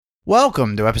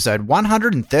Welcome to episode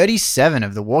 137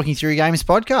 of the Walking Through Games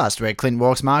podcast, where Clint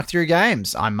walks Mark through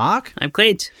games. I'm Mark. I'm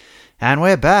Clint. And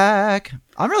we're back.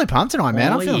 I'm really pumped tonight,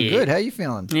 man. Oh, I'm feeling yeah. good. How are you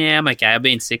feeling? Yeah, I'm okay. I've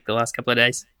been sick the last couple of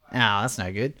days. Oh, that's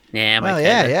no good. Yeah, I'm Well,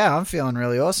 okay. yeah, I'm feeling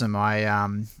really awesome.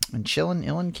 I'm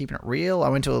chilling, keeping it real. I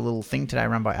went to a little thing today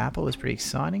run by Apple. It was pretty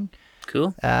exciting.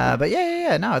 Cool. But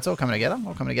yeah. No, it's all coming together.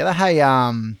 Hey,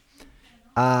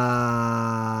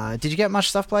 did you get much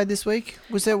stuff played this week?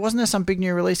 Wasn't there some big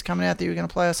new release coming out that you were going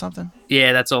to play or something?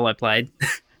 Yeah, that's all I played.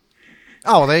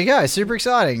 Oh, well, there you go. Super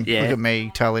exciting. Yeah. Look at me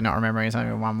totally not remembering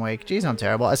something in 1 week. Jeez, I'm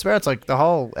terrible. I swear it's like our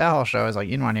whole show is like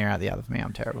in one ear, out the other for me.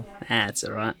 I'm terrible. That's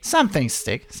all right. Some things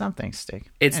stick. It's the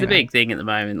Anyway, big thing at the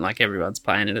moment. Like, everyone's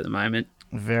playing it at the moment.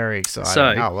 Very exciting.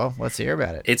 So- Oh, well, let's hear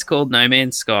about it. It's called No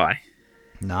Man's Sky,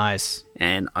 Nice.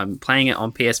 and I'm playing it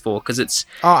on PS4 because it's,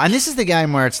 Oh, and this is the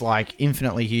game where it's like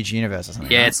infinitely huge universe or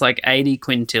something. yeah, right? it's like 80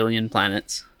 quintillion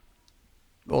planets,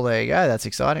 Well, there you go. That's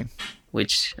exciting.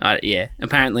 which,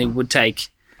 apparently would take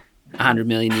 100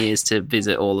 million years to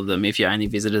visit all of them if you only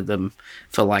visited them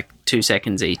for like 2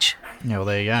 seconds each. Yeah, well,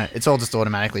 there you go. It's all just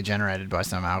automatically generated by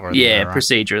some algorithm. Yeah, right?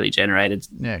 procedurally generated,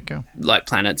 Yeah, cool. like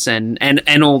planets and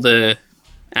all the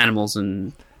animals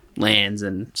and lands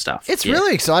and stuff. It's Yeah.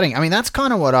 really exciting. I mean, that's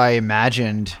kind of what I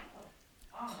imagined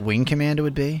Wing Commander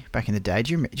would be back in the day.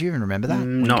 Do you even remember that?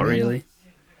 Wing Not Commander? really.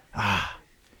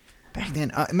 Back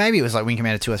then, maybe it was like Wing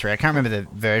Commander 2 or 3. I can't remember the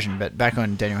version, but back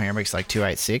on Daniel Hemrick's like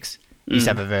 286, you used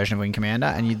to have a version of Wing Commander,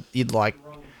 and you'd like,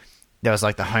 there was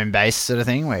like the home base sort of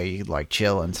thing where you'd like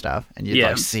chill and stuff, and you'd Yeah.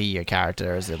 like see your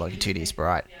character as like a 2D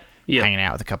sprite, Yeah. hanging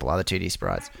out with a couple other 2D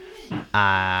sprites.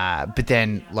 But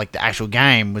then like the actual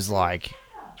game was like,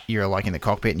 you're like in the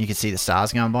cockpit and you could see the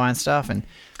stars going by and stuff. And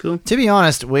Cool. to be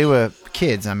honest, we were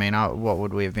kids. I mean, what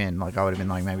would we have been? Like, I would have been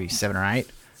like maybe 7 or 8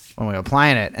 when we were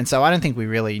playing it. And so I don't think we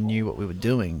really knew what we were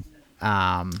doing.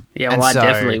 Yeah, and well, I so-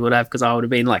 definitely would have because I would have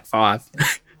been like 5.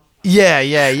 Yeah.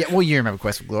 Well, you remember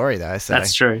Quest for Glory though. So.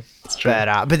 That's true. That's true.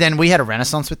 But then we had a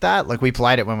renaissance with that. Like, we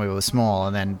played it when we were small,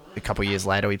 and then a couple of years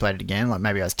later we played it again. Like,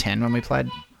 maybe I was 10 when we played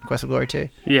Quest for Glory 2.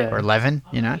 Yeah. Or 11,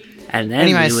 you know? And then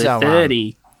Anyway, we were so,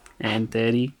 30 and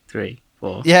 33.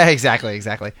 4. Yeah, exactly.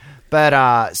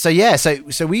 But so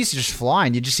we used to just fly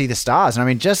and you just see the stars, and I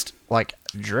mean, just like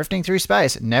drifting through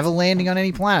space, never landing on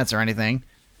any planets or anything.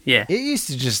 Yeah. It used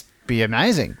to just be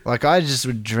amazing. Like, I just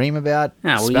would dream about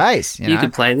well, space. you know?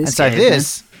 could play this And so game,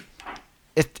 this,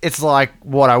 it's like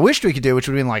what I wished we could do, which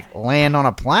would have been like land on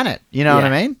a planet. You know what I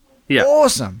Yeah. mean? Yeah.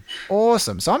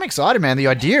 Awesome. So I'm excited, man. The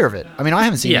idea of it. I mean, I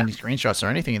haven't seen Yeah. any screenshots or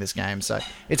anything of this game, so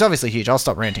it's obviously huge. I'll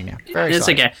stop ranting now. Very It's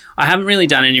exciting. okay. I haven't really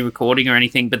done any recording or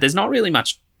anything, but there's not really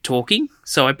much talking.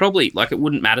 So I probably, like, it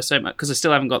wouldn't matter so much because I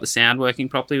still haven't got the sound working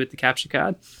properly with the capture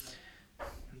card.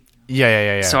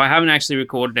 Yeah. So I haven't actually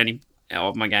recorded any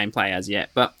of my gameplay as yet.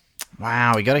 But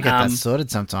Wow, we got to get that sorted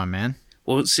sometime, man.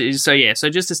 well, so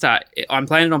just to start, I'm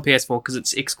playing it on PS4 because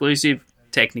it's exclusive,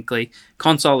 technically,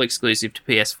 console exclusive to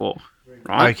PS4,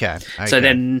 right? Okay. So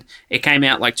then it came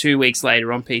out like 2 weeks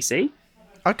later on PC.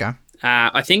 Okay.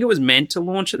 I think it was meant to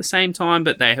launch at the same time,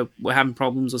 but they were having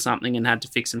problems or something and had to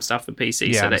fix some stuff for PC,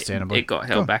 Yeah, so understandably. it got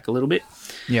held back a little bit.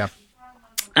 Yeah.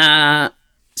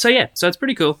 So it's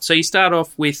pretty cool. So you start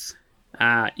off with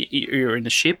you're in a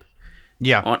ship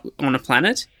Yeah. on a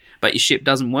planet, but your ship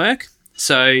doesn't work.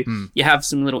 So you have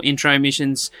some little intro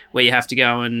missions where you have to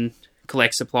go and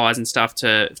collect supplies and stuff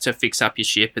to fix up your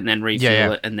ship and then refuel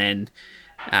Yeah. it and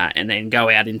then go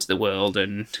out into the world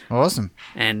and Awesome.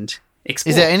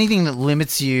 explore. Is there anything that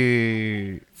limits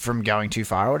you from going too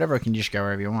far or whatever, or can you just go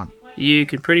wherever you want? You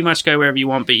can pretty much go wherever you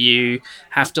want, but you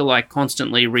have to like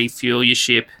constantly refuel your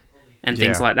ship and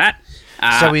things Yeah. like that.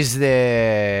 So is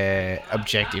there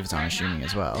objectives, I'm assuming,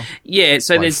 as well? Yeah,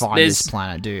 so Like find there's this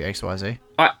planet, do X, Y, Z?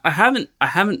 I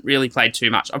haven't really played too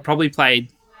much. I've probably played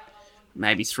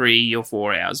maybe 3 or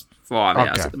 4 hours, 5 hours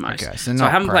Okay, at the most. okay, so So not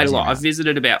I haven't played a crazy lot. amount. I've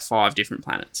visited about 5 different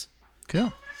planets.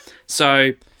 Cool.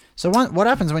 So So what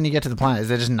happens when you get to the planet? Is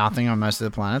there just nothing on most of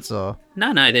the planets, or?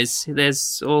 no,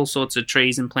 there's all sorts of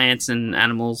trees and plants and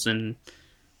animals and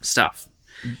stuff.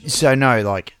 So no,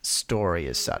 like, story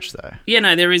as such, though. Yeah,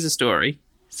 no, there is a story.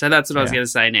 So that's what I was Yeah. going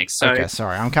to say next. So Okay,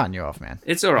 sorry, I'm cutting you off, man.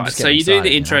 it's all I'm right. just So getting you do excited,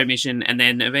 the you intro know? mission, and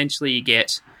then eventually you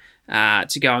get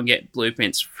to go and get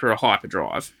blueprints for a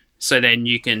hyperdrive. So then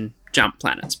you can jump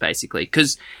planets, basically,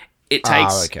 because it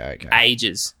takes okay.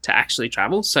 ages to actually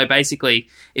travel. So basically,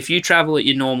 if you travel at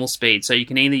your normal speed, so you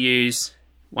can either use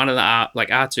one of the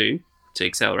R2 to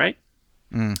accelerate.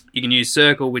 You can use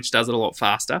circle, which does it a lot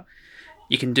faster.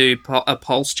 You can do a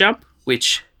pulse jump,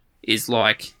 which is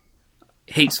like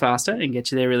heaps faster and gets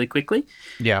you there really quickly.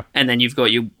 Yeah. And then you've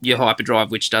got your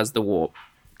hyperdrive, which does the warp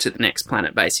to the next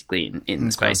planet basically in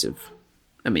the space of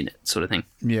a minute, sort of thing.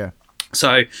 Yeah.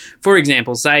 So, for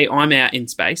example, say I'm out in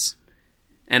space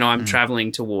and I'm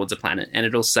traveling towards a planet, and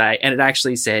it'll say, and it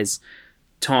actually says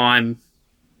time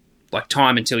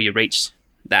until you reach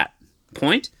that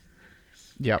point.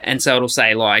 Yeah. And so it'll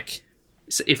say like,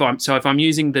 if I'm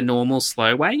using the normal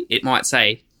slow way, it might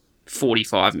say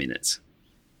 45 minutes.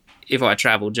 If I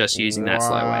travel just using that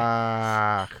slow way.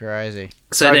 Ah, crazy.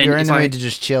 So then you're in if the I- mood to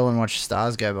just chill and watch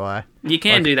stars go by. You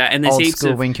can Like do that, and there's Old heaps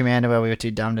school of Wing Commander where we were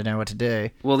too dumb to know what to do.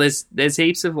 well, there's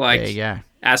heaps of like There you go.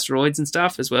 asteroids and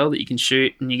stuff as well that you can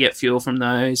shoot, and you get fuel from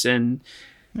those, and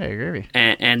Yeah,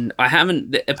 groovy. I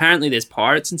haven't. Apparently, there's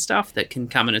pirates and stuff that can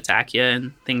come and attack you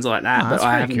and things like that, Oh, but that's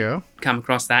I pretty haven't cool. come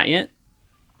across that yet.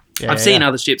 Yeah, I've seen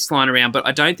other ships flying around, but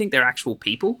I don't think they're actual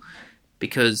people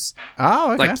because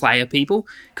Oh, okay. like player people.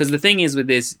 Because the thing is with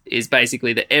this is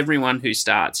basically that everyone who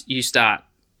starts, you start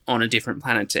on a different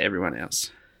planet to everyone else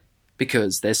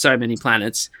because there's so many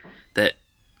planets that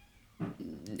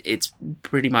it's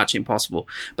pretty much impossible.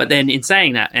 But then in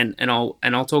saying that, and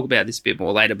I'll talk about this a bit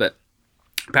more later, but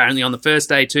apparently on the first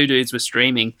day, 2 dudes were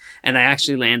streaming and they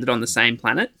actually landed on the same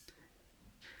planet,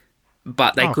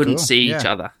 but they couldn't cool. see Yeah. each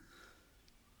other.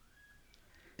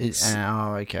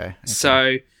 Okay.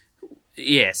 So,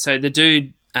 yeah, so the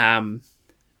dude,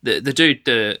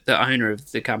 the owner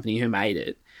of the company who made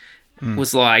it,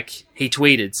 was like, he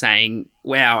tweeted saying,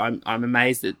 "Wow, I'm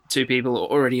amazed that 2 people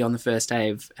already on the first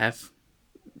day have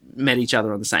met each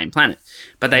other on the same planet,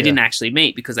 but they didn't actually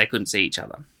meet because they couldn't see each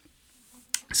other."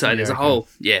 So there's a okay. whole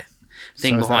thing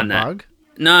So is behind that a that. bug?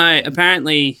 No,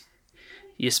 apparently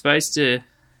you're supposed to.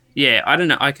 Yeah, I don't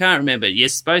know. I can't remember.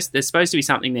 There's supposed to be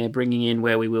something they're bringing in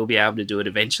where we will be able to do it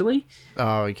eventually.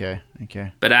 Oh, okay.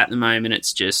 But at the moment,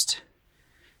 it's just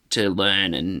to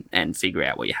learn and figure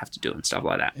out what you have to do and stuff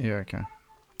like that. Yeah, okay.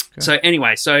 So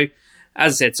anyway, so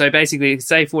as I said, so basically,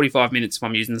 say 45 minutes if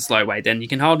I'm using the slow way, then you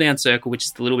can hold down circle, which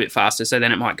is a little bit faster. So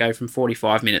then it might go from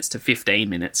 45 minutes to 15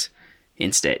 minutes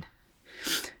instead.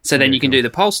 So then you can do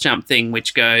the pulse jump thing,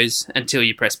 which goes until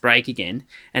you press break again.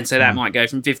 And so that might go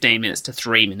from 15 minutes to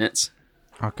 3 minutes.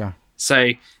 Okay.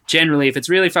 So generally, if it's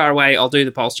really far away, I'll do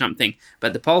the pulse jump thing.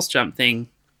 But the pulse jump thing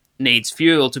needs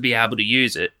fuel to be able to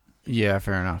use it. Yeah,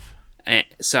 fair enough.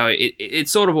 So it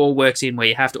sort of all works in where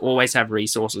you have to always have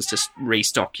resources to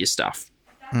restock your stuff.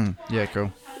 Yeah,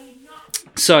 cool.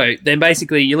 So then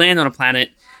basically you land on a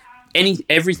planet,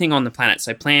 everything on the planet,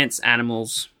 so plants,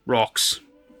 animals, rocks,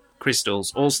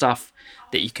 crystals, all stuff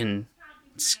that you can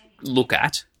look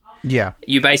at, Yeah.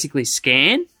 you basically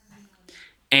scan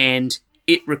and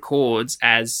it records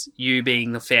as you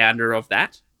being the founder of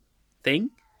that thing.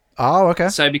 Oh, okay.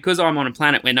 So because I'm on a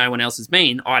planet where no one else has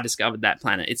been, I discovered that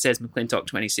planet. It says McClintock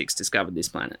 26 discovered this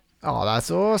planet. Oh, that's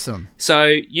awesome. So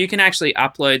you can actually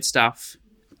upload stuff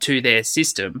to their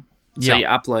system. So Yeah. you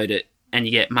upload it and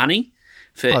you get money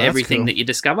for that's everything cool. that you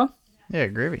discover. Yeah,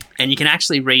 groovy. And you can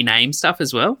actually rename stuff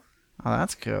as well. Oh,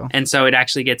 that's cool. And so it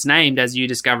actually gets named as you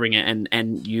discovering it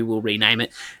and you will rename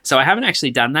it. So I haven't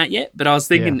actually done that yet, but I was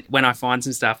thinking when I find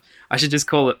some stuff, I should just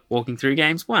call it Walking Through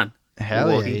Games 1. Hell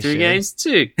yeah, Walking you Through should. Games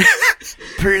 2.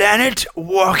 Planet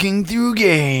Walking Through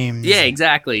Games. Yeah,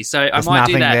 exactly. So There's I might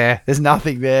nothing do that. there. There's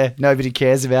nothing there. Nobody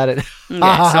cares about it.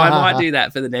 Yeah, so I might do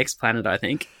that for the next planet, I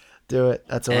think. Do it.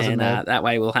 That's awesome, And man. that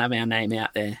way we'll have our name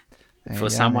out there There for you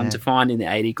go, someone man. to find in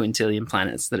the 80 quintillion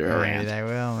planets that are Maybe around. they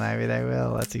will. Maybe they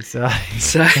will. That's exciting.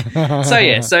 So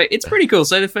yeah, so it's pretty cool.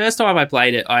 So the first time I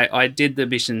played it, I did the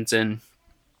missions and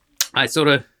I sort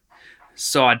of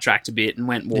sidetracked a bit and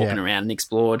went walking around and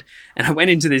explored. And I went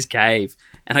into this cave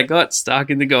and I got stuck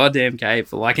in the goddamn cave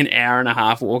for like an hour and a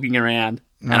half walking around.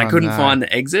 And I Oh, couldn't no. find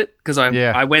the exit because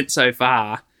I went so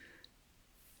far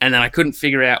and then I couldn't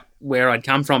figure out where I'd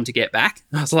come from to get back.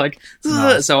 I was like,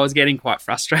 Nice. so I was getting quite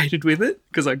frustrated with it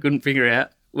because I couldn't figure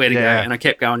out where to go Yeah. and I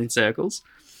kept going in circles.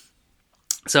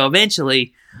 So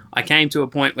eventually I came to a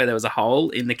point where there was a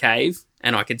hole in the cave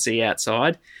and I could see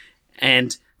outside.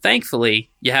 And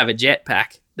thankfully you have a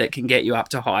jetpack that can get you up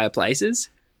to higher places.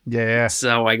 Yeah.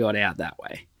 So I got out that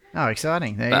way. Oh,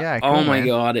 exciting. There But, you go. oh Cool, my man.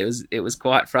 God, it was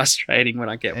quite frustrating when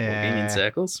I kept walking Yeah. in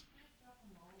circles.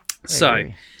 Very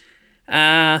So,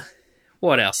 groovy.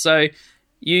 what else? So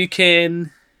you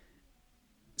can.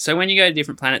 So when you go to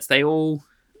different planets, they all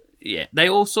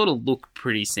sort of look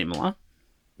pretty similar.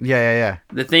 Yeah.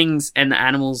 The things and the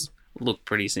animals look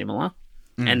pretty similar,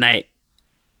 and they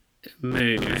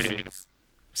move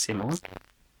similar.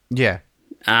 Yeah.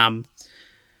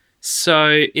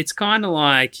 So it's kind of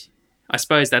like, I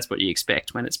suppose that's what you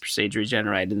expect when it's procedurally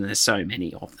generated, and there's so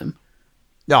many of them.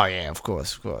 Oh, yeah, of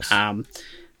course.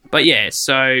 But yeah,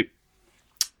 so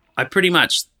I pretty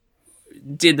much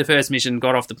did the first mission,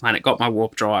 got off the planet, got my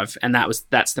warp drive, and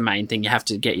that's the main thing. You have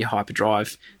to get your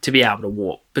hyperdrive to be able to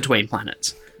warp between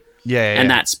planets. Yeah. And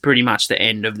that's pretty much the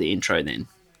end of the intro then.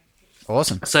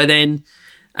 Awesome. So then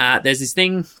there's this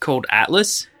thing called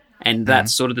Atlas, and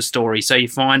that's sort of the story. So you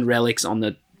find relics on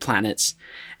the planets,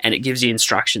 and it gives you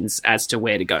instructions as to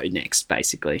where to go next,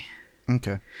 basically.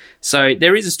 Okay. So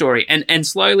there is a story, and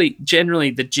slowly,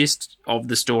 generally, the gist of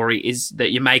the story is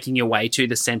that you're making your way to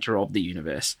the center of the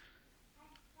universe.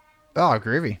 Oh,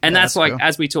 groovy. And Yeah, that's like, cool.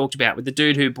 as we talked about, with the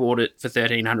dude who bought it for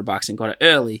 $1,300 and got it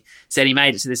early, said he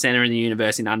made it to the center of the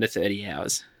universe in under 30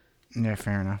 hours. Yeah,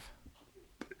 fair enough.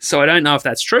 So I don't know if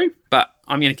that's true, but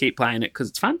I'm going to keep playing it because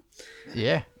it's fun.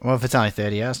 Yeah. Well, if it's only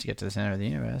 30 hours to get to the center of the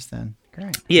universe, then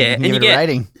great. Yeah, You can and give you it get- a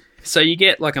rating. So you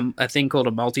get like a thing called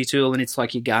a multi-tool, and it's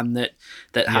like your gun that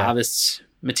harvests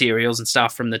materials and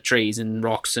stuff from the trees and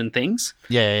rocks and things.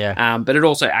 Yeah. But it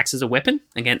also acts as a weapon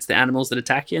against the animals that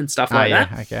attack you and stuff like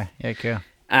that. Okay. Yeah, cool.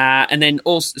 And then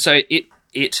also, so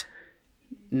it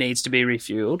needs to be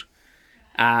refueled.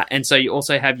 And so you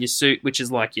also have your suit, which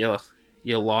is like your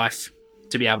life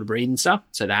to be able to breathe and stuff.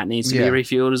 So that needs to be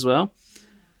refueled as well.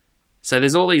 So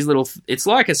there's all these little... It's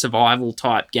like a survival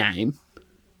type game.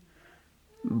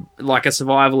 Like a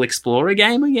survival explorer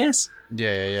game, I guess.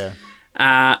 Yeah.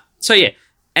 So yeah.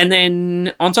 And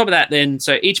then on top of that,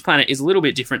 so each planet is a little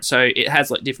bit different. So it has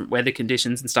like different weather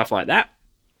conditions and stuff like that.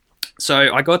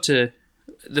 So I got to...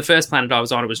 The first planet I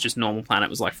was on, it was just normal planet. It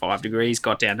was like 5 degrees,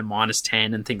 got down to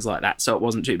 -10 and things like that. So it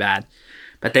wasn't too bad.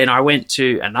 But then I went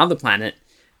to another planet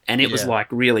and it was like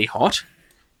really hot.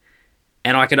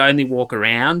 And I could only walk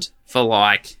around for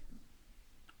like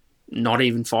not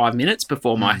even 5 minutes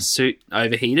before my suit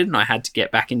overheated and I had to get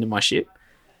back into my ship.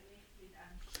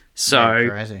 So,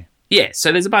 crazy. yeah,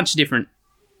 so there's a bunch of different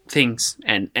things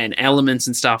and elements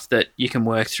and stuff that you can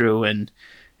work through, and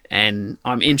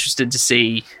I'm interested to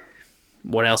see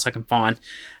what else I can find.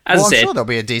 As I I'm said, sure there'll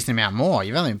be a decent amount more.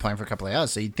 You've only been playing for a couple of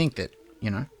hours, so you'd think that,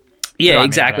 Yeah, I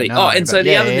exactly. don't know, And so but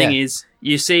the yeah, other yeah, thing yeah. is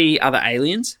you see other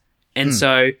aliens. And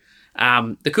so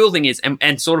the cool thing is,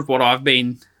 and sort of what I've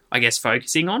been, I guess,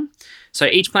 focusing on. So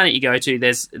each planet you go to,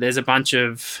 there's a bunch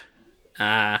of...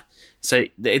 so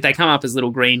they come up as little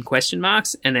green question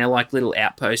marks, and they're like little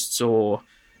outposts or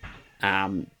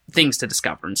things to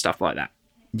discover and stuff like that.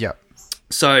 Yep.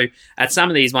 So at some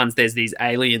of these ones, there's these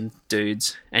alien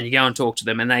dudes, and you go and talk to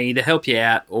them, and they either help you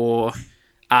out or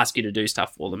ask you to do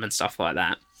stuff for them and stuff like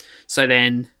that. So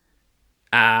then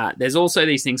there's also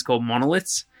these things called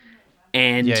monoliths,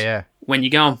 and when you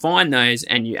go and find those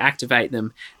and you activate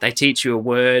them, they teach you a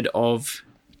word of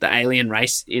the alien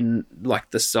race in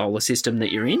like the solar system that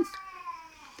you're in.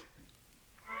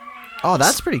 Oh,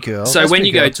 that's pretty cool. So That's when pretty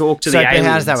you go cool. talk to so the but how does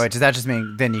aliens- that work? Does that just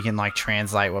mean then you can like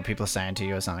translate what people are saying to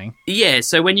you or something? Yeah,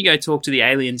 so when you go talk to the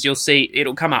aliens, you'll see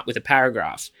it'll come up with a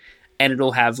paragraph, and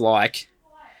it'll have like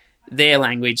their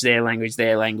language, units,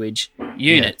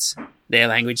 their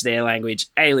language,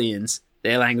 aliens,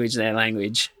 their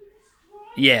language,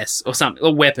 yes, or something,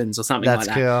 or weapons, or something That's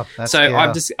like that. cool. That's So cool.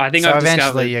 I think so I've eventually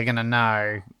discovered, you're gonna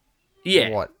know yeah,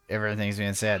 what everything's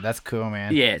being said. That's cool,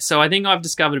 man. yeah. So I think I've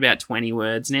discovered about 20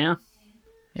 words now,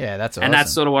 Yeah, that's awesome. and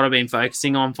that's sort of what I've been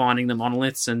focusing on, finding the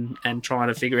monoliths and trying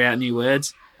to figure out new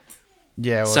words.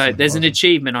 yeah. So Awesome, there's an awesome.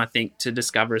 achievement, I think, to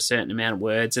discover a certain amount of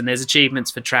words, and there's achievements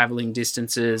for traveling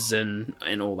distances and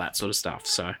all that sort of stuff.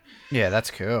 So Yeah, that's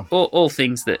cool. all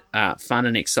things that are fun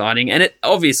and exciting, and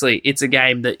it's a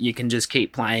game that you can just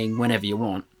keep playing whenever you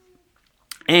want.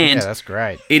 And Yeah, that's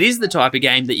great. it is the type of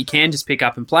game that you can just pick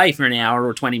up and play for an hour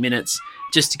or 20 minutes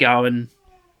just to go and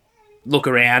look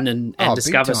around and Oh, big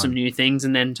discover time. some new things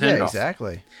and then turn it Yeah, off.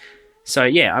 exactly. So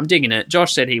yeah, I'm digging it.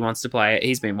 Josh said he wants to play it.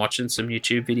 He's been watching some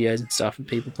YouTube videos and stuff of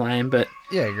people playing, but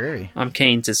Yeah, groovy. I'm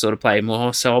keen to sort of play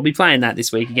more. So I'll be playing that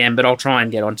this week again, but I'll try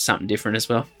and get on to something different as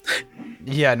well.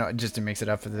 Yeah, no, just to mix it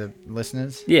up for the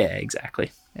listeners. Yeah,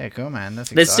 exactly. Yeah, cool, man.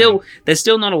 That's exciting. There's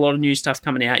still not a lot of new stuff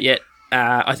coming out yet.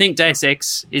 I think Deus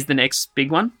Ex is the next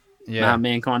big one. Yeah.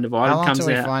 Mankind Divided How long comes till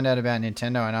we out. find out about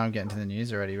Nintendo? I know I'm getting to the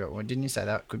news already, but didn't you say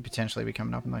that could potentially be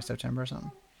coming up in like September or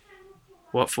something?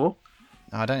 What for?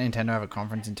 Oh, don't Nintendo have a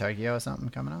conference in Tokyo or something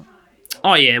coming up?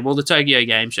 Oh yeah, well the Tokyo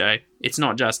Game Show. It's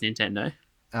not just Nintendo.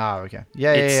 Oh, okay.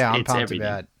 Yeah, I'm it's pumped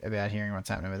everything. about hearing what's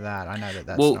happening with that. I know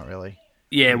that's Well, not really...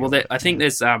 Yeah, well I think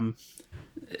there's stuff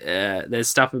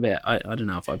about I don't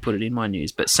know if I put it in my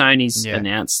news, but Sony's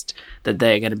announced that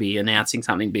they're going to be announcing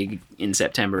something big in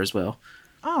September as well.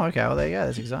 Oh, okay. Well, there you go.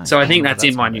 That's exciting. So I think don't know that's what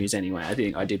in my gonna be. news anyway. I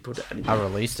think I did put that in. A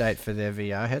release date for their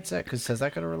VR headset? Because has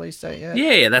that got a release date yet?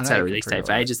 Yeah, that's I know had a you release can date for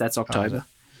pre-order it. ages. That's October.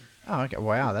 Oh, okay.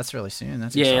 Wow, that's really soon.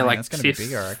 That's Yeah, exciting. like That's going to be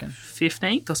big, I reckon.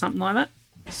 15th or something like that.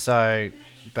 So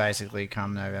basically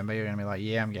come November, you're going to be like,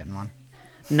 yeah, I'm getting one.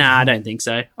 Nah, I don't think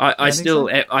so. I still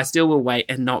so? will wait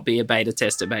and not be a beta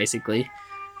tester, basically.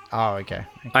 Oh, okay.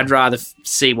 I'd rather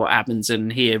see what happens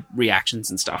and hear reactions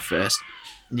and stuff first.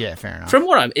 Yeah, fair enough. From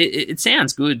what it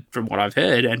sounds good from what I've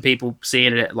heard, and people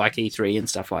seeing it at like E3 and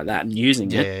stuff like that and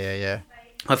using it. Yeah.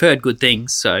 I've heard good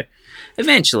things, so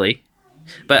eventually.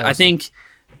 But awesome. I think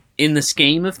in the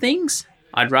scheme of things,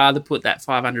 I'd rather put that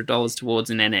 $500 towards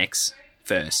an NX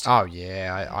first. Oh,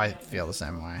 yeah, I feel the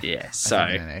same way. Yeah, so...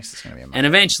 I think an NX is going to be amazing. And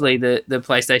eventually the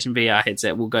PlayStation VR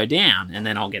headset will go down, and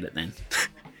then I'll get it then.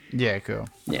 Yeah, cool.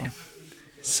 Yeah.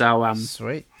 So,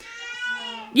 sweet.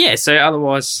 Yeah, so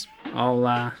otherwise,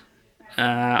 I'll...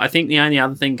 I think the only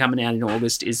other thing coming out in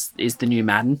August is the new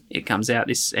Madden. It comes out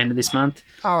this end of this month.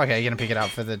 Oh, okay. You're going to pick it up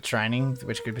for the training,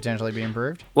 which could potentially be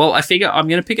improved? Well, I figure I'm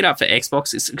going to pick it up for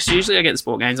Xbox. Because usually I get the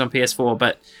sport games on PS4,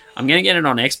 but I'm going to get it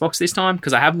on Xbox this time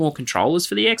because I have more controllers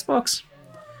for the Xbox.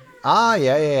 Ah,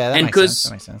 yeah. That makes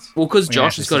sense. Well, because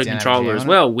Josh has got a controller as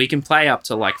well, we can play up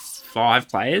to like 5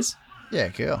 players. Yeah,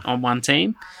 cool. On one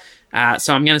team.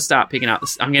 So I'm going to start picking up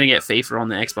this. I'm going to get FIFA on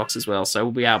the Xbox as well, so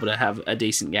we'll be able to have a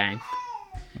decent game.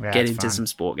 Yeah, get into some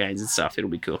sport games and stuff. It'll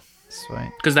be cool.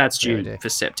 Sweet. Because that's due for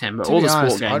September. To all be the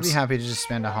honest, sport games. I'd be happy to just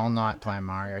spend a whole night playing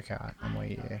Mario Kart on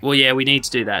Wii U. Well, yeah, we need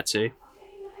to do that too.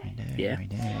 We do.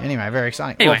 Anyway, very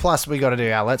exciting. Anyway. Well, plus we got to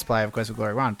do our Let's Play of Quest for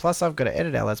Glory 1. Plus I've got to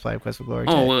edit our Let's Play of Quest for Glory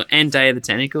 2. Oh, well, and Day of the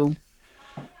Tentacle.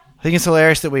 I think it's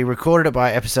hilarious that we recorded it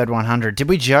by episode 100. Did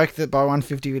we joke that by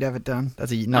 150 we'd have it done?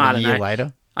 That's not a year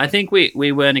later. I think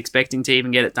we weren't expecting to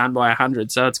even get it done by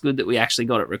 100, so it's good that we actually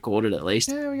got it recorded at least.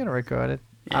 Yeah, we got to record it.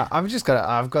 Yeah.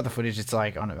 I've got the footage. It's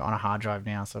like on a hard drive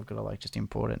now, so I've got to like just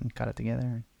import it and cut it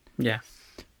together. Yeah.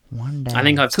 One day. I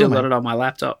think I've still got it on my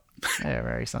laptop. Yeah,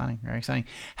 very exciting. Very exciting.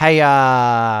 Hey,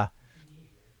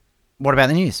 what about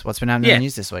the news? What's been happening in the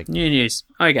news this week? New news.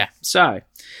 Okay, so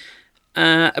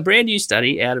a brand new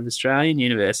study out of Australian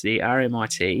University,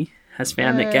 RMIT, has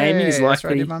found that gaming is likely... That's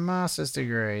where I did my master's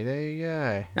degree. There you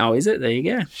go. Oh, is it? There you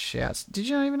go. Shouts. Did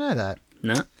you not even know that?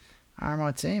 No.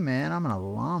 RMIT, man. I'm an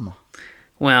alum.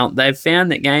 Well, they've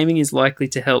found that gaming is likely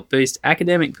to help boost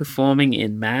academic performing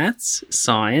in maths,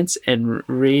 science, and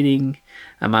reading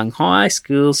among high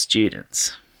school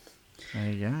students.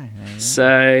 There you go.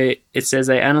 So it says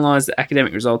they analysed the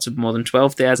academic results of more than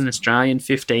 12,000 Australian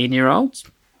 15-year-olds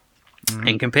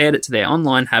and compared it to their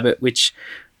online habit, which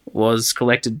was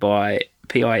collected by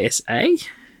PISA.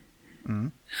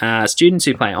 Students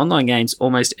who play online games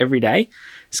almost every day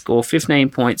score 15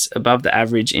 points above the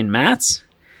average in maths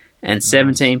and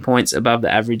 17 points above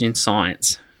the average in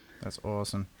science. That's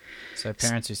awesome. So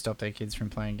parents who stop their kids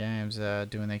from playing games are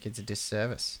doing their kids a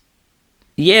disservice.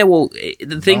 Yeah, well,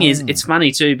 the thing is, it's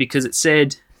funny too because it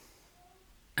said,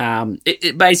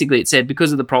 it said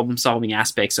because of the problem-solving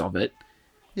aspects of it.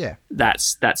 Yeah,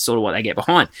 that's sort of what they get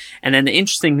behind. And then the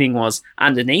interesting thing was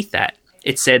underneath that,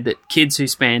 it said that kids who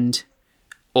spend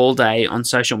all day on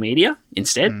social media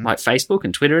instead, like Facebook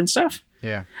and Twitter and stuff,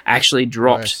 actually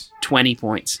dropped 20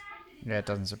 points. Yeah, it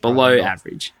doesn't surprise below me.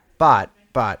 average. But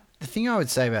the thing I would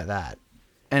say about that,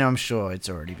 and I'm sure it's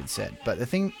already been said, but the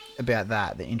thing about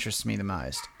that interests me the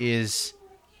most is,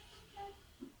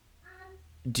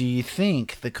 do you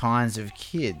think the kinds of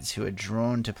kids who are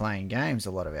drawn to playing games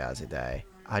a lot of hours a day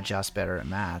are just better at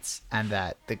maths, and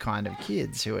that the kind of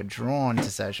kids who are drawn to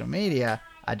social media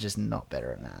are just not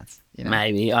better at maths? You know?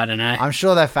 Maybe, I don't know. I'm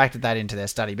sure they factored that into their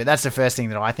study, but that's the first thing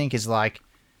that I think is like,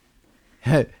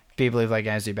 people who play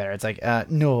games do better. It's like,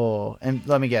 no. And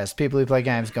let me guess, people who play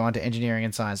games go on to engineering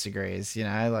and science degrees,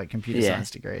 like computer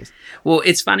science degrees. Well,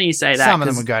 it's funny you say that. Some of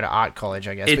them would go to art college,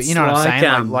 I guess. But you know what I'm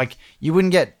saying? Like, you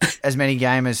wouldn't get as many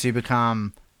gamers who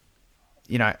become,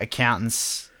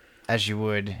 accountants as you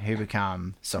would who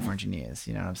become software engineers.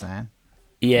 You know what I'm saying?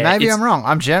 Yeah. Maybe I'm wrong.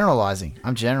 I'm generalizing.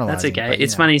 That's okay. But,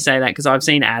 it's funny you say that because I've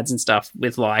seen ads and stuff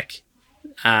with like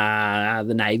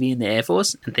the Navy and the Air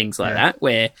Force and things like that,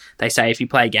 where they say if you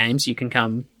play games, you can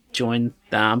come join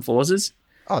the armed forces.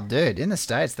 Oh, dude, in the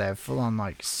States, they have full-on,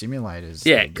 like, simulators.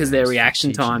 Yeah, because their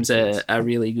reaction times are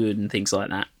really good and things like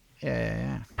that.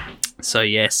 Yeah. So,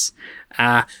 yes.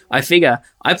 I figure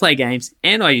I play games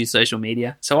and I use social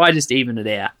media, so I just even it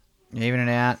out. Even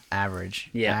it out, average.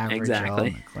 Yeah, average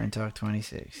exactly. McClintock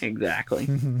 26. Exactly.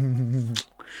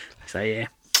 So, yeah.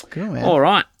 Cool, man. All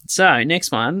right. So,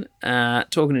 next one,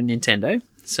 talking to Nintendo.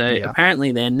 So,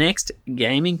 apparently their next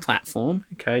gaming platform,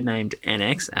 codenamed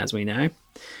NX, as we know,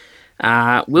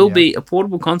 will be a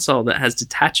portable console that has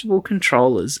detachable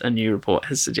controllers, a new report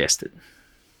has suggested.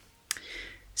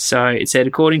 So, it said,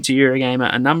 according to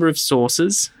Eurogamer, a number of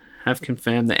sources have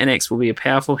confirmed that NX will be a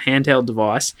powerful handheld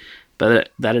device but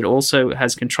that it also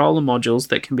has controller modules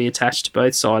that can be attached to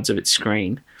both sides of its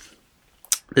screen.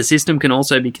 The system can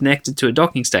also be connected to a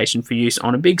docking station for use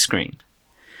on a big screen.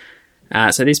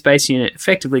 So this base unit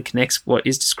effectively connects what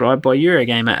is described by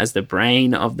Eurogamer as the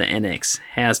brain of the NX,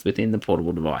 housed within the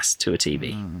portable device, to a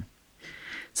TV.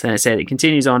 So then it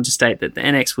continues on to state that the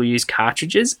NX will use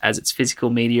cartridges as its physical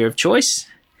media of choice.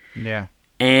 Yeah.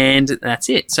 And that's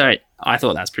it. So I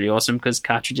thought that's pretty awesome because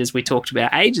cartridges we talked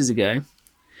about ages ago.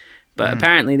 But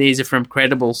apparently these are from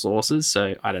credible sources,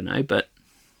 so I don't know. But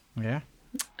Yeah.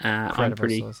 I'm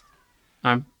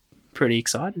pretty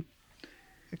excited.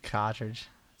 A cartridge.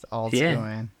 It's old Yeah. school,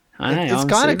 man. I know, It's I'm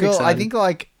kind of super cool. I excited. think,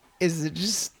 like, is it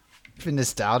just for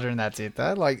nostalgia and that's it,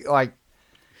 though? Like,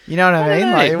 you know what I mean?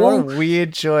 know. Like, what Well, a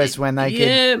weird choice when they could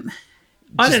Yeah,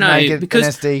 I just don't make know, it because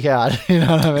an SD card. You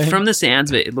know what I mean? from the sounds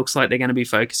of it, it looks like they're going to be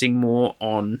focusing more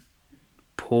on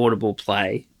portable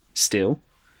play still.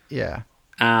 Yeah.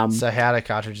 Um, So how do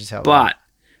cartridges help? but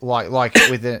like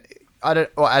with a, I don't,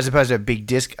 or as opposed to a big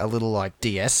disc, a little like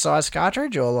DS size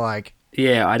cartridge, or like,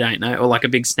 yeah, I don't know, or like a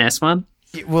big SNES one.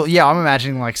 well, yeah, I'm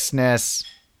imagining like SNES,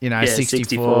 you know, Yeah,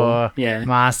 64, yeah.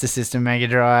 Master System, Mega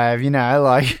Drive, you know,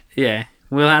 like. Yeah,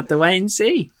 we'll have to wait and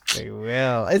see. We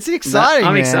will. It's exciting.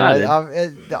 I'm man.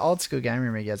 excited. The old school gamer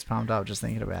in me gets pumped up just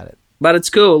thinking about it. But it's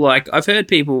cool. Like I've heard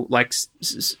people like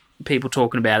people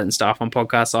talking about it and stuff on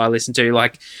podcasts I listen to.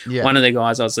 Like Yeah. one of the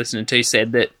guys I was listening to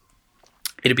said that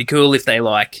it'd be cool if they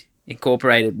like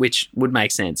incorporated, which would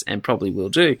make sense and probably will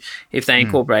do, if they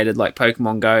incorporated like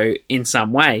Pokemon Go in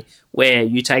some way where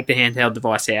you take the handheld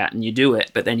device out and you do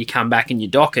it, but then you come back and you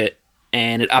dock it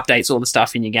and it updates all the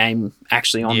stuff in your game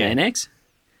actually on Yeah. the NX.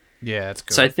 Yeah, that's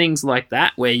cool. So things like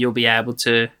that where you'll be able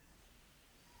to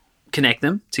connect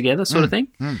them together sort of thing.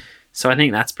 So I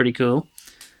think that's pretty cool.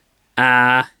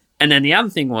 And then the other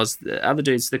thing was the other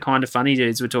dudes, the kind of funny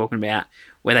dudes we're talking about,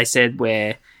 where they said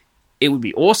where it would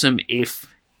be awesome if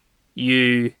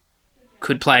you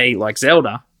could play like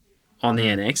Zelda on the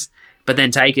NX, but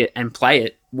then take it and play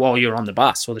it while you're on the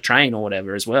bus or the train or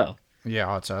whatever as well,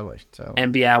 yeah, totally.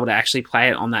 and be able to actually play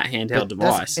it on that handheld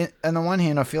device. On the one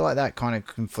hand, I feel like that kind of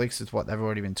conflicts with what they've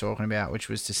already been talking about, which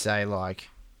was to say, like,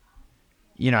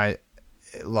 you know,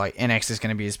 like NX is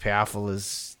going to be as powerful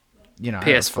as, you know,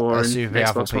 PS4 a and super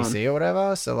powerful Xbox One. PC or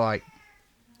whatever. So, like,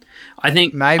 I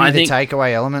think maybe I the think,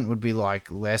 takeaway element would be like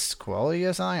less quality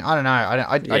or something. I don't know.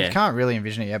 I Yeah. can't really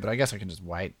envision it yet, but I guess I can just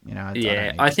wait. You know. Yeah,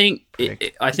 don't I need to think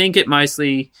predict. I think it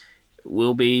mostly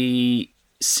will be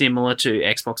similar to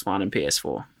Xbox One and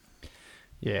PS4.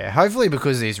 Yeah, hopefully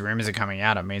because these rumors are coming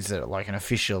out, it means that like an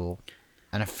official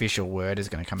word is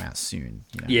going to come out soon.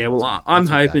 You know? Yeah, well, That's I'm what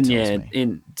that hoping, tells yeah, me.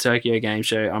 in Tokyo Game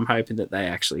Show, I'm hoping that they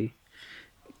actually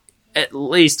at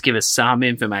least give us some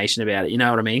information about it. You know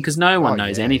what I mean? Because no one Oh,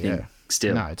 knows yeah, anything yeah.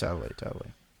 still. No, totally.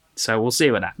 So we'll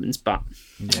see what happens, but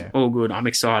Yeah, all good. I'm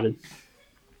excited.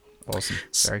 awesome.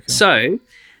 Very cool. So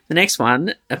the next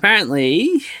one,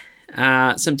 apparently,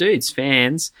 some dudes,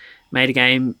 fans, made a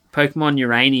game, Pokemon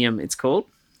Uranium, it's called.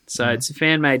 So it's a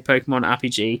fan-made Pokemon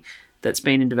RPG that's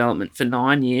been in development for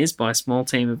 9 years by a small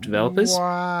team of developers.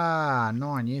 Wow,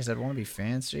 9 years. I'd want to be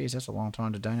fans. Jeez, that's a long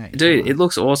time to donate. Dude, it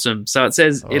looks awesome. So it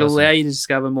says it'll Awesome. allow you to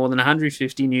discover more than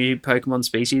 150 new Pokemon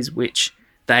species, which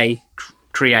they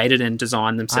created and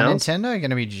designed Are themselves. Nintendo going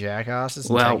to be jackasses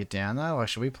and Well- take it down though? Or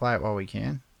should we play it while we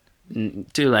can?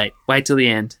 Too late. Wait till the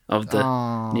end of the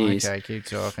Oh, news. okay. Keep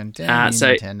talking. Damn you,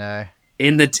 so- Nintendo.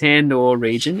 In the Tandor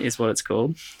region is what it's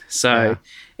called. So Yeah.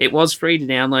 it was free to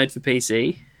download for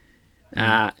PC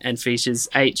and features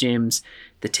 8 gyms,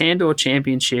 the Tandor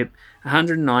Championship,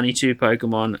 192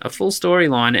 Pokemon, a full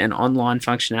storyline and online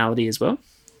functionality as well.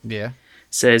 Yeah.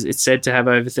 Says it's said to have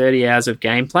over 30 hours of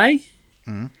gameplay.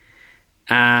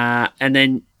 And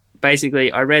then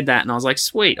basically I read that and I was like,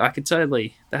 sweet, I could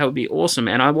totally, that would be awesome.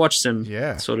 And I watched some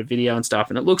Yeah. sort of video and stuff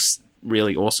and it looks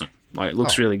really awesome. Like it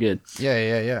looks really good.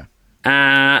 Yeah.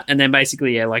 And then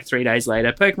basically, yeah, like 3 days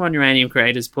later, Pokemon Uranium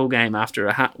creators pull game after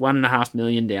 1.5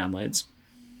 million downloads.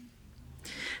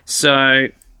 So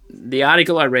the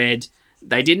article I read,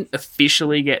 they didn't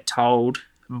officially get told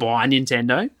by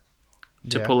Nintendo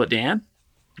to Yeah. pull it down,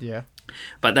 Yeah.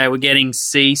 but they were getting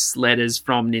cease letters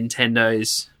from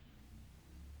Nintendo's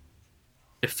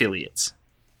affiliates.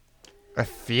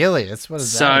 Affiliates? What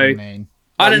does So, that even mean?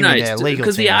 I don't You know, mean their legal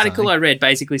because the team or article something? I read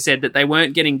basically said that they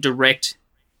weren't getting direct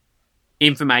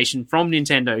information from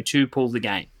Nintendo to pull the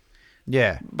game,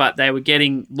 Yeah. but they were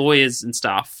getting lawyers and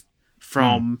stuff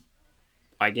from,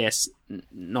 I guess,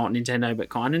 not Nintendo, but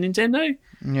kind of Nintendo,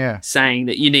 Yeah. saying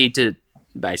that you need to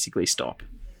basically stop.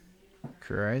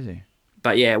 Crazy.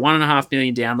 But yeah, 1.5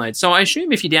 million downloads. So I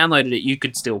assume if you downloaded it, you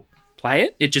could still play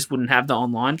it. It just wouldn't have the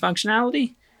online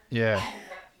functionality. Yeah.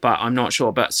 But I'm not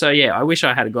sure. But so yeah, I wish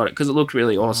I had got it because it looked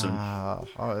really awesome. Oh,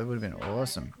 it would have been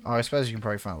awesome. Oh, I suppose you can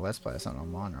probably find a Let's Play or something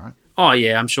online, right? Oh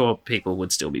yeah, I'm sure people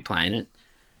would still be playing it.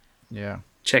 Yeah.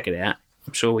 Check it out.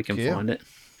 I'm sure we can Cool. find it.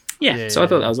 Yeah, so I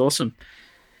thought that was awesome.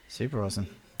 Super awesome.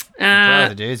 Proud of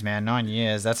the dudes, man. 9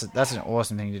 years. That's an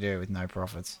awesome thing to do with no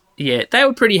profits. Yeah, they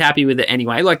were pretty happy with it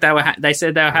anyway. Like they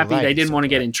said they were happy. They didn't want to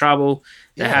get in trouble.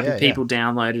 They're happy people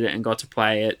downloaded it and got to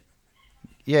play it.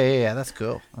 Yeah. That's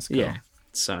cool. Yeah,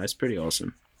 so it's pretty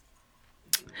awesome.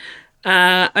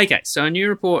 Okay, so a new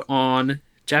report on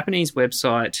Japanese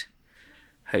website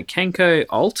Hokenko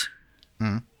Alt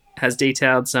has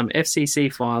detailed some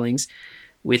FCC filings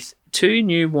with 2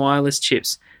 new wireless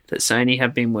chips that Sony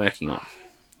have been working on.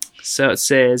 So it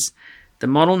says the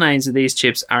model names of these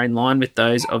chips are in line with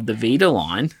those of the Vita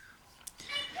line.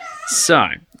 So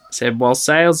it said while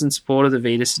sales and support of the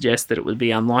Vita suggest that it would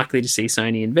be unlikely to see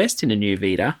Sony invest in a new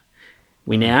Vita,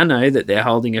 we now know that they're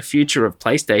holding a Future of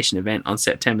PlayStation event on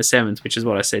September 7th, which is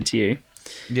what I said to you.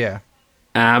 Yeah.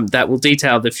 That will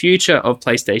detail the future of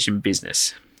PlayStation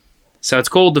business. So it's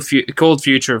called called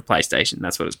Future of PlayStation.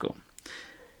 That's what it's called.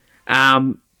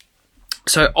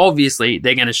 So obviously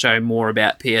they're going to show more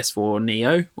about PS4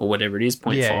 Neo or whatever it is,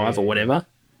 0.5 or whatever.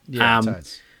 Yeah.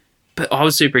 But I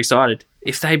was super excited.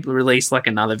 If they release like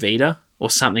another Vita or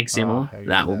something similar,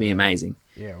 that will be amazing.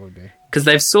 Yeah, it would be. Because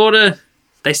they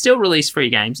still release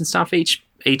free games and stuff each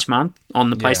month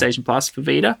on the PlayStation Plus for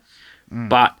Vita,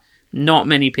 but not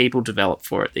many people develop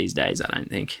for it these days, I don't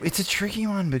think. It's a tricky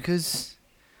one because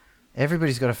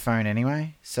everybody's got a phone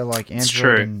anyway. So like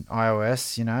Android and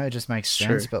iOS, it just makes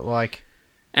sense. But like...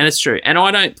 And it's true. And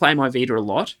I don't play my Vita a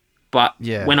lot, but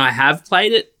when I have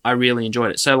played it, I really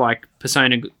enjoyed it. So like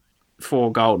Persona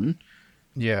 4 Golden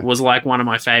was like one of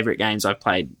my favorite games I've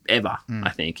played ever, I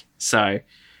think. So,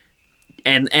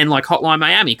 and like Hotline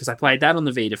Miami, because I played that on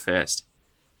the Vita first.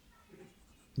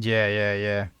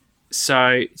 Yeah.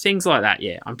 So things like that,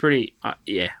 I'm pretty, I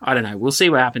don't know. We'll see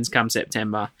what happens come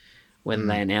September when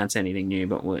they announce anything new,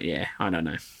 but I don't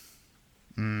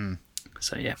know.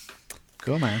 So yeah.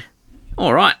 Cool, man.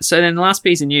 All right, so then the last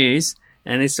piece of news,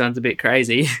 and this one's a bit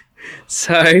crazy.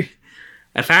 So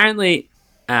apparently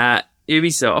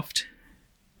Ubisoft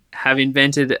have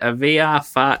invented a VR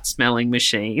fart smelling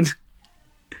machine.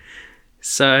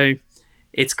 So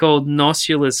it's called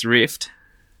Noculus Rift.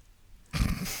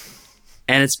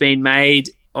 And it's been made,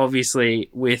 obviously,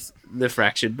 with the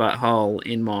fractured butthole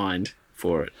in mind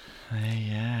for it.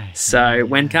 So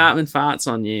when Cartman farts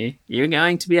on you, you're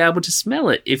going to be able to smell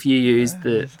it if you use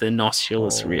the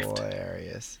Noculus Rift.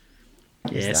 Hilarious.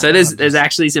 Yeah, so there's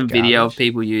actually some video of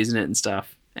people using it and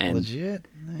stuff. And legit?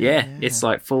 Yeah, it's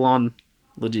like full on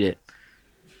legit.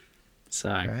 So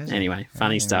anyway,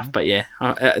 funny stuff. Man. But yeah,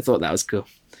 I thought that was cool.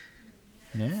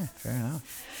 Yeah, fair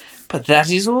enough. But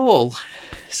that is all.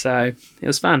 So it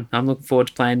was fun. I'm looking forward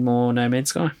to playing more No Man's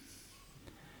Sky.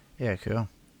 Yeah, cool.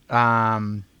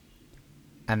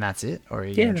 And that's it? Or are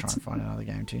you going to try and find another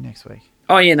game too next week?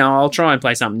 Oh, yeah, no, I'll try and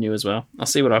play something new as well. I'll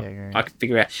see what I can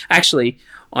figure out. Actually,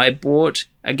 I bought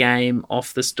a game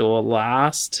off the store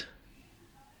last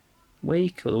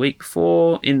week or the week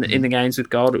before in the Games with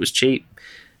Gold. It was cheap.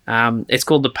 It's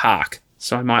called The Park,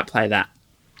 so I might play that.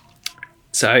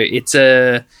 So it's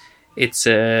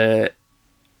a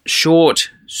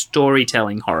short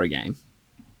storytelling horror game.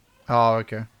 Oh,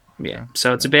 okay. Yeah,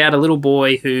 so it's about a little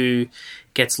boy who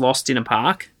gets lost in a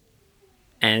park,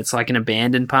 and it's like an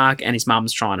abandoned park, and his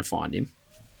mum's trying to find him.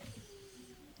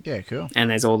 Yeah, cool.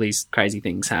 And there's all these crazy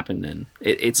things happen, and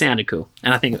it sounded cool.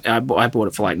 And I think I bought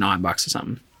it for like $9 or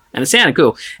something. And it sounded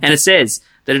cool. And it says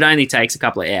that it only takes a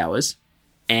couple of hours,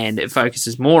 and it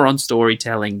focuses more on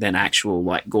storytelling than actual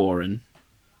like gore and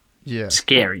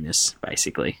scariness,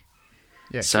 basically.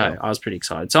 Yeah. So cool. I was pretty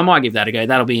excited. So I might give that a go.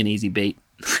 That'll be an easy beat.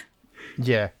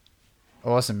 Yeah.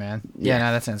 Awesome, man. Yeah,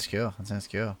 no, that sounds cool.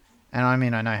 And I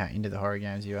mean, I know how into the horror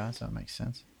games you are, so it makes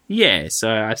sense. Yeah,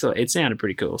 so I thought it sounded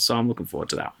pretty cool, so I'm looking forward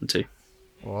to that one too.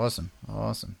 Awesome.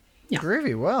 Yeah.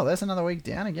 Groovy. Well, that's another week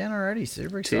down again already.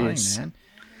 Super exciting, man.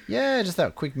 Yeah, just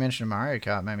that quick mention of Mario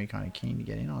Kart made me kind of keen to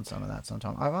get in on some of that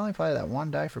sometime. I've only played that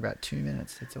one day for about 2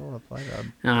 minutes. That's all I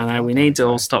played. No, we need to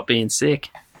all stop being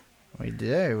sick. We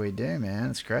do,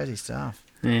 man. It's crazy stuff.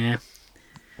 Yeah.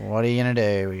 What are you going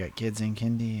to do? We got kids in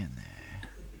kindy and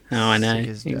oh, I know.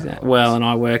 Exactly. Well, and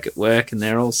I work at work and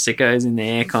they're all sickos in the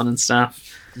aircon and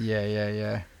stuff.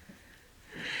 Yeah.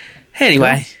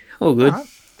 Anyway, all good. All right.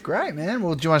 Great, man.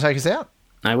 Well, do you want to take us out?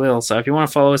 I will. So if you want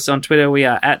to follow us on Twitter, we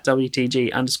are at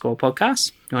WTG_podcast.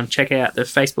 If you want to check out the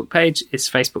Facebook page, it's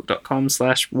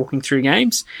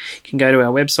facebook.com/walkingthroughgames. You can go to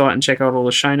our website and check out all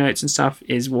the show notes and stuff,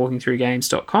 is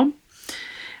walkingthroughgames.com.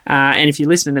 And if you're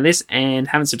listening to this and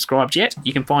haven't subscribed yet,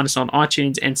 you can find us on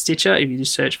iTunes and Stitcher if you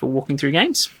just search for Walking Through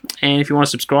Games. And if you want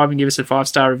to subscribe and give us a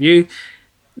 5-star review,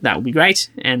 that would be great.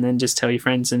 And then just tell your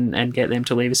friends and get them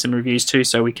to leave us some reviews too,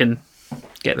 so we can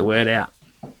get the word out.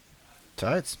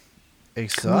 Totes.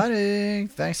 Exciting.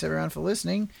 Cool. Thanks everyone for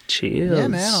listening. Cheers. Yeah,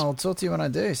 man. I'll talk to you when I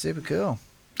do. Super cool.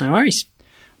 No worries.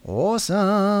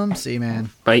 Awesome. See you, man.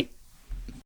 Bye.